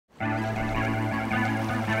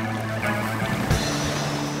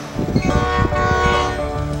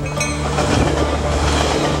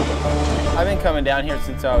coming down here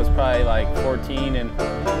since I was probably like 14, and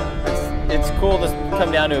it's cool to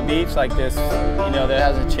come down to a beach like this, you know, that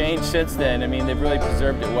hasn't changed since then. I mean, they've really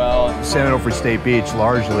preserved it well. San Onofre State Beach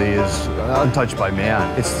largely is untouched by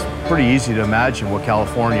man. It's pretty easy to imagine what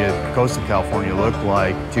California, the coast of California looked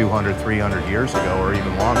like 200, 300 years ago or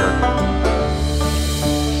even longer.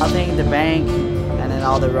 I think the bank and then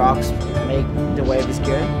all the rocks make the wave is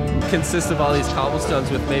good. It consists of all these cobblestones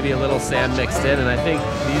with maybe a little sand mixed in, and I think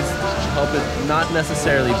these help it not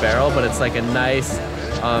necessarily barrel, but it's like a nice,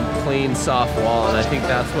 clean, soft wall, and I think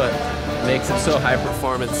that's what makes it so high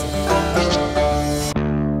performance.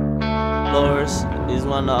 Lowers is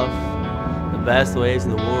one of the best waves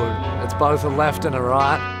in the world. It's both a left and a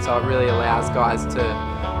right, so it really allows guys to,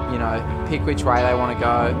 you know, pick which way they want to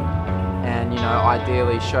go, and, you know,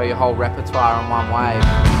 ideally show your whole repertoire on one wave.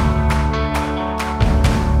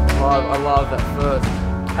 I love that first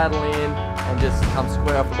paddle in and just come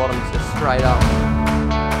square off the bottom, just straight up.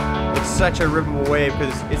 It's such a rippable wave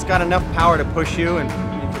because it's got enough power to push you and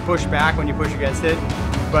you can push back when you push against it,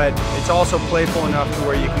 but it's also playful enough to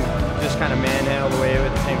where you can just kind of manhandle the wave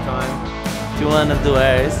at the same time. If you want to do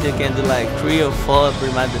airs, you can do like 3 or 4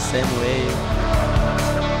 pretty much the same wave.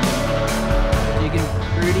 You can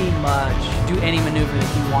pretty much do any maneuver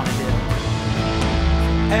that you want to do.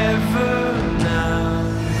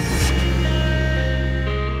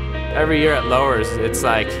 Every year at Lowers, it's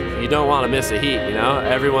like you don't want to miss a heat, you know?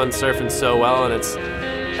 Everyone's surfing so well, and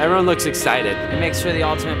everyone looks excited. It makes for the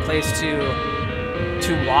ultimate place to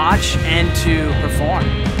watch and to perform.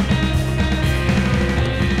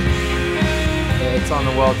 It's on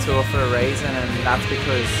the world tour for a reason, and that's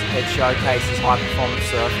because it showcases high performance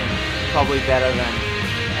surfing probably better than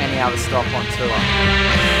any other stop on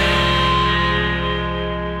tour.